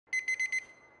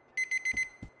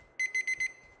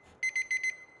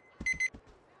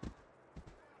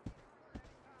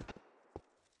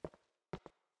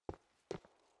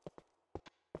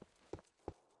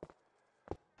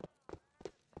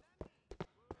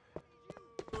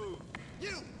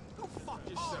You! Go fuck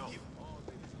yourself! All of you.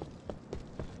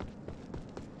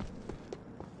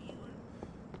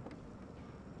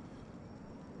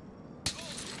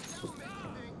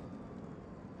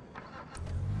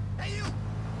 Hey, you!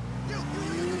 You!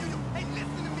 Hey,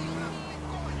 listen to me when I'm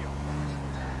calling you!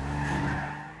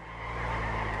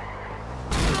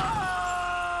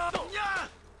 Yeah!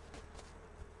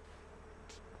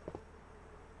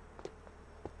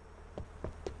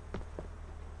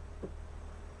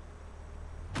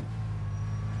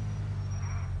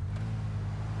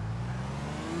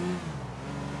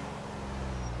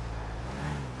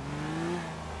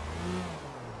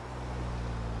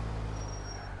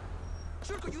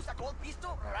 Sure could use a cold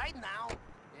pistol right now.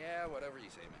 Yeah, whatever you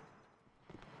say, man.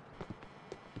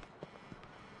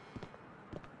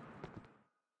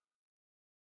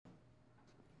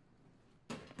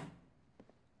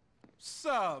 What's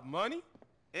up, money?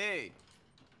 Hey.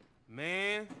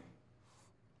 Man,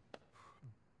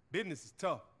 business is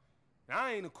tough. And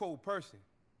I ain't a cold person.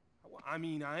 I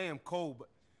mean, I am cold, but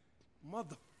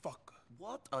motherfucker.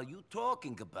 What are you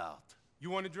talking about?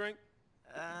 You want a drink?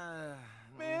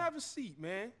 Man, have a seat,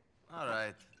 man. All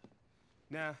right.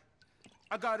 Now,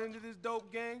 I got into this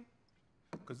dope gang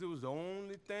because it was the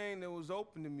only thing that was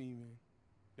open to me, man.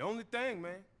 The only thing,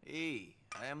 man. Hey,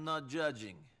 I am not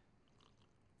judging.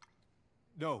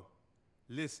 No,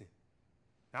 listen.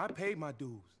 Now, I paid my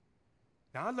dues.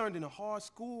 Now, I learned in a hard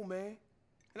school, man.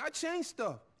 And I changed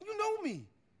stuff. You know me.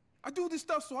 I do this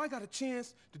stuff so I got a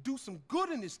chance to do some good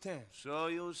in this town. So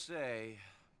you say.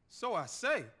 So I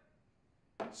say.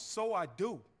 So I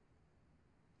do.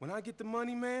 When I get the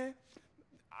money, man,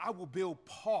 I will build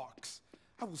parks.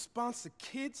 I will sponsor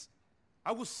kids.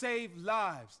 I will save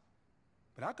lives.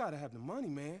 But I gotta have the money,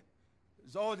 man.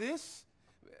 'Cause all this,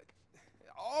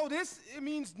 it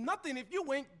means nothing if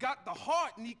you ain't got the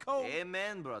heart, Niko.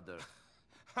 Amen, brother.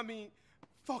 I mean,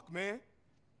 fuck, man.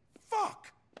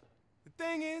 Fuck! The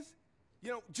thing is,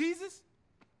 you know, Jesus,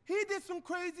 he did some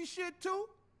crazy shit too.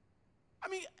 I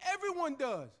mean, everyone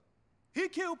does. He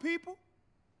killed people.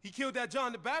 He killed that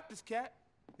John the Baptist cat.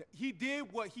 He did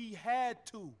what he had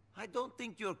to. I don't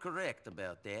think you're correct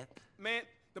about that. Man,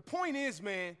 the point is,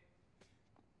 man,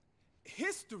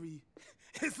 history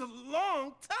is a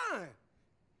long time.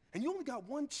 And you only got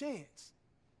one chance.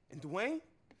 And Dwayne,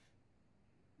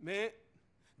 man,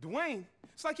 Dwayne,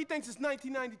 it's like he thinks it's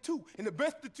 1992, and the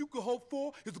best that you could hope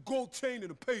for is a gold chain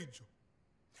and a pager.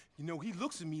 You know, he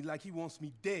looks at me like he wants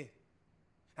me dead.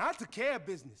 And I took care of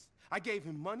business. I gave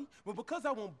him money, but because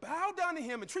I won't bow down to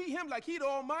him and treat him like he the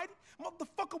almighty,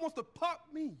 motherfucker wants to pop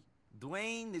me.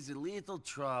 Dwayne is a little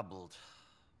troubled.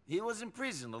 He was in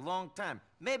prison a long time.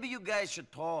 Maybe you guys should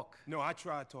talk. No, I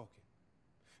tried talking.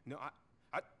 No,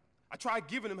 I tried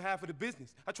giving him half of the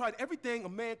business. I tried everything a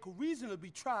man could reasonably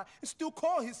try and still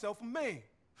call himself a man.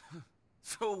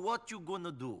 So what you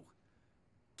gonna do?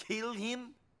 Kill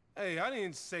him? Hey, I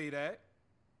didn't say that.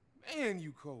 Man,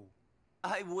 you cold.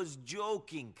 I was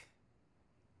joking.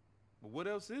 But what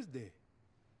else is there?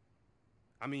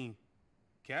 I mean,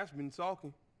 Cap's been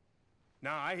talking.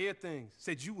 Now I hear things.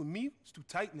 Said you and me was too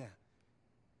tight now.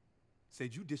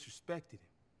 Said you disrespected him.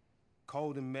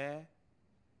 Called him mad.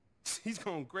 He's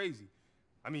going crazy.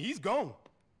 I mean, he's gone.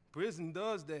 Prison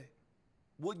does that.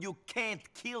 Well, you can't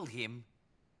kill him.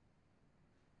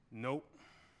 Nope.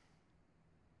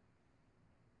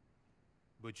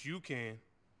 But you can.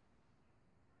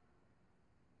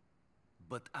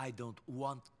 But I don't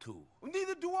want to. Well,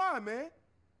 neither do I, man.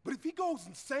 But if he goes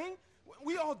insane,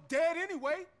 we all dead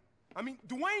anyway. I mean,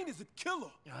 Dwayne is a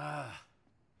killer.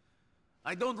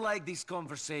 I don't like this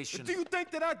conversation. But do you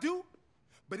think that I do?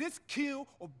 But it's kill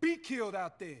or be killed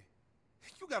out there.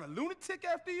 You got a lunatic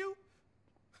after you?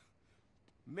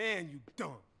 Man, you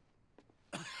dumb.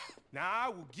 Now, I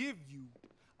will give you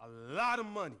a lot of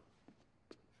money.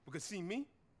 Because see me?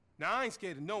 Now, I ain't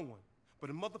scared of no one. But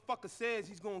a motherfucker says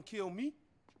he's gonna kill me,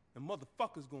 and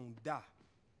motherfucker's gonna die.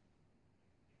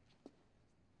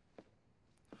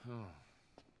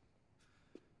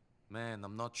 Man,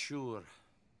 I'm not sure.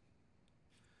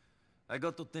 I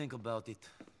got to think about it.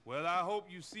 Well, I hope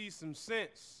you see some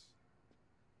sense.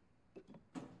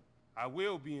 I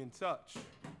will be in touch.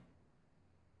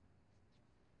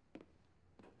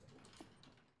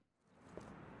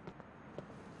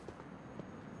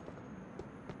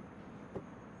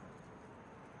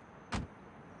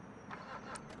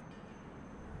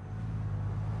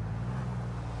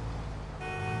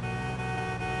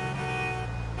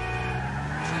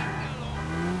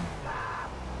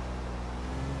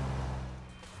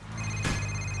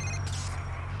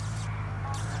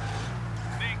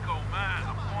 Niko, man,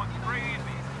 I'm going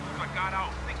crazy. I got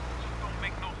out 6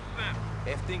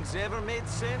 Have things ever made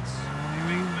sense? They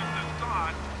made sense to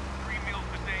start. 3 meals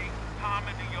a day, time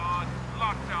in the yard,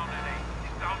 lockdown at 8.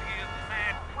 Things out here is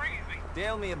mad crazy.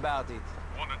 Tell me about it.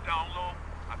 On the down low,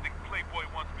 I think Playboy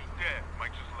wants me dead.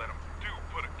 Might just let him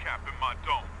put a cap in my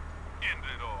dome. End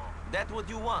it all. That what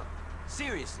you want?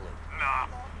 Seriously? Nah,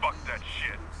 fuck that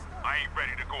shit. I ain't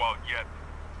ready to go out yet.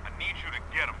 I need you to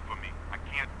get him for me. I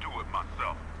can't do it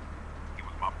myself. He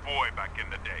was my boy back in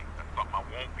the day. That's something I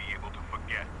won't be able to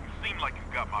forget. You seem like you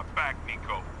got my back,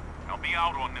 Niko. Help me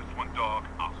out on this one, dog.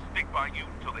 I'll stick by you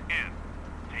till the end.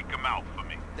 Take him out for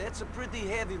me. That's a pretty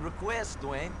heavy request,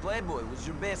 Dwayne. Playboy was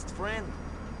your best friend.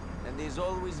 And he's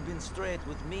always been straight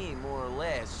with me, more or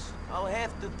less. I'll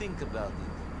have to think about it.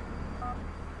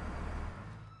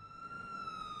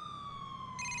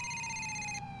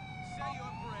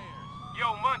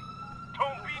 Yo, Money,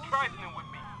 don't be trifling with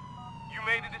me. You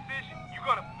made a decision. You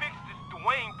gonna fix this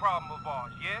Dwayne problem of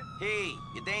ours, yeah? Hey,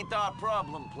 it ain't our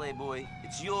problem, Playboy.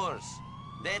 It's yours.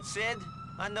 That said,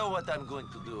 I know what I'm going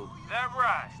to do. That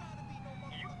right.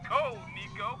 You cold,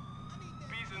 Niko.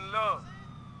 Peace and love.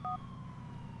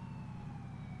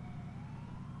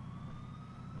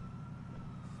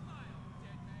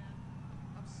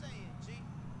 I'm saying, G.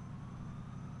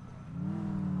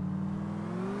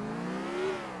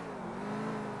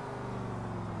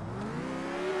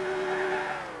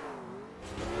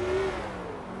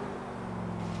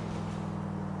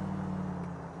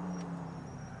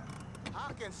 How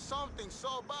can something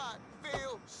so bad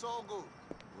feel so good?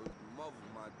 With the mother,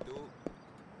 my dude.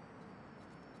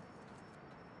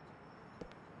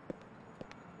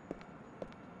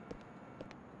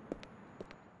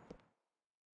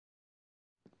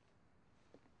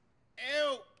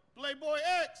 Ew, Playboy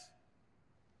X.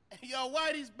 Yo,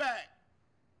 Whitey's back.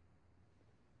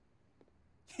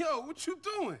 Yo, what you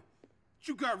doing?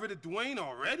 You got rid of Dwayne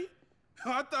already?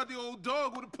 I thought the old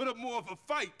dog would have put up more of a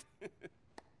fight.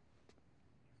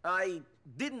 I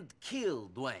didn't kill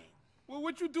Dwayne. Well,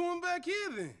 what you doing back here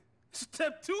then?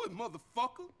 Step to it,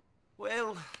 motherfucker.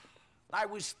 Well, I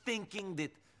was thinking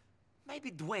that maybe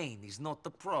Dwayne is not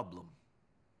the problem.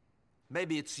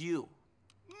 Maybe it's you.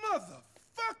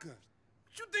 Motherfucker.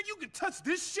 You think you can touch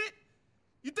this shit?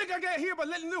 You think I got here by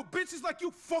letting little bitches like you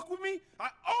fuck with me? I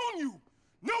own you.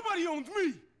 Nobody owns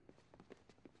me.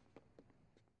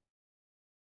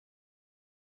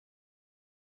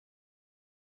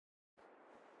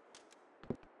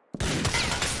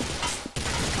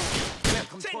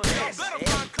 Welcome to the Y'all better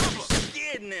find cover.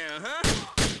 Scared now, huh?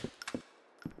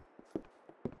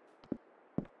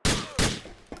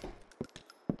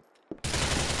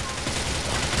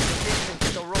 Listen to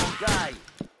the wrong guy.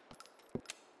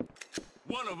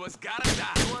 One of us gotta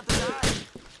die. You want to die?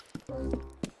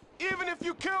 Even if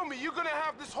you kill me, you're gonna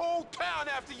have this whole town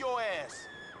after your ass.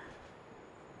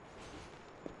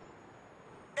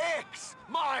 X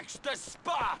marks the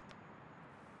spot.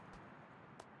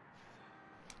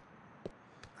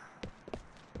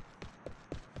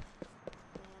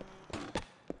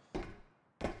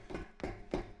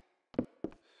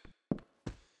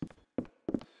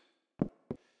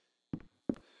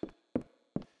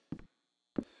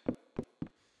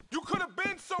 You could have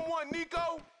been someone,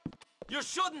 Niko. You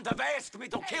shouldn't have asked me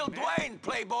to kill Dwayne,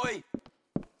 Playboy.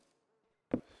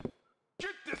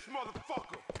 Get this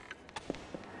motherfucker.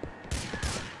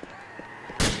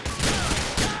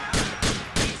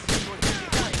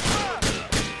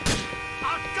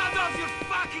 I'll cut off your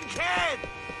fucking head!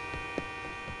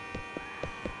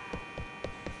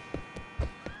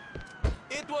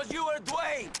 It was you or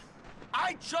Dwayne.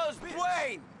 I chose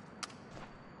Dwayne.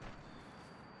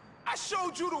 I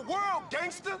showed you the world,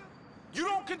 gangster. You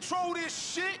don't control this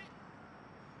shit.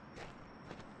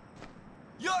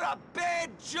 You're a bad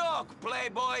joke,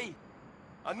 Playboy.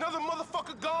 Another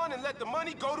motherfucker gone and let the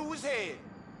money go to his head.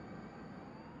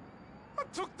 I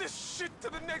took this shit to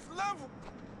the next level.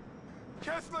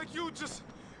 Cats like you just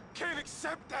can't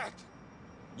accept that.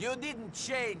 You didn't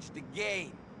change the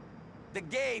game. The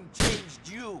game changed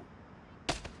you.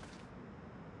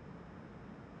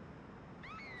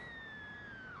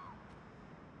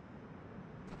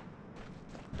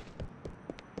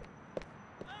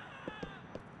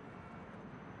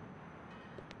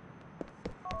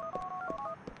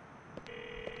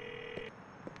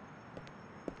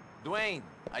 Dwayne,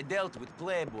 I dealt with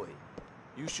Playboy.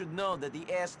 You should know that he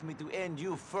asked me to end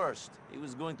you first. He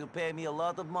was going to pay me a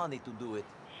lot of money to do it.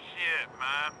 Shit,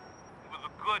 man. He was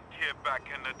a good kid back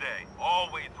in the day.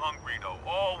 Always hungry, though.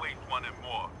 Always wanted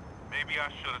more. Maybe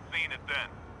I should have seen it then.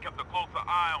 Kept a closer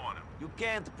eye on him. You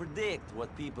can't predict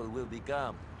what people will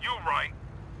become. You right.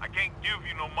 I can't give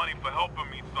you no money for helping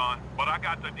me, son. But I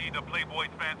got the deed to Playboy's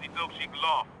fancy silk chic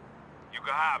loft. You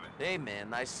can have it. Hey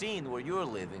man, I seen where you're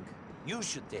living. You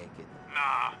should take it.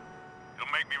 Nah.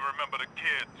 It'll make me remember the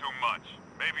kid too much.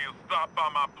 Maybe you'll stop by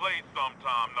my place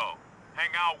sometime, though. Hang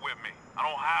out with me. I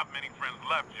don't have many friends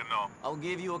left, you know. I'll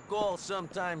give you a call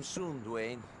sometime soon,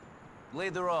 Dwayne.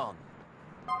 Later on.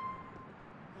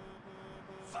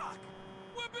 Fuck!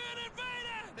 We're being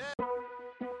invaded!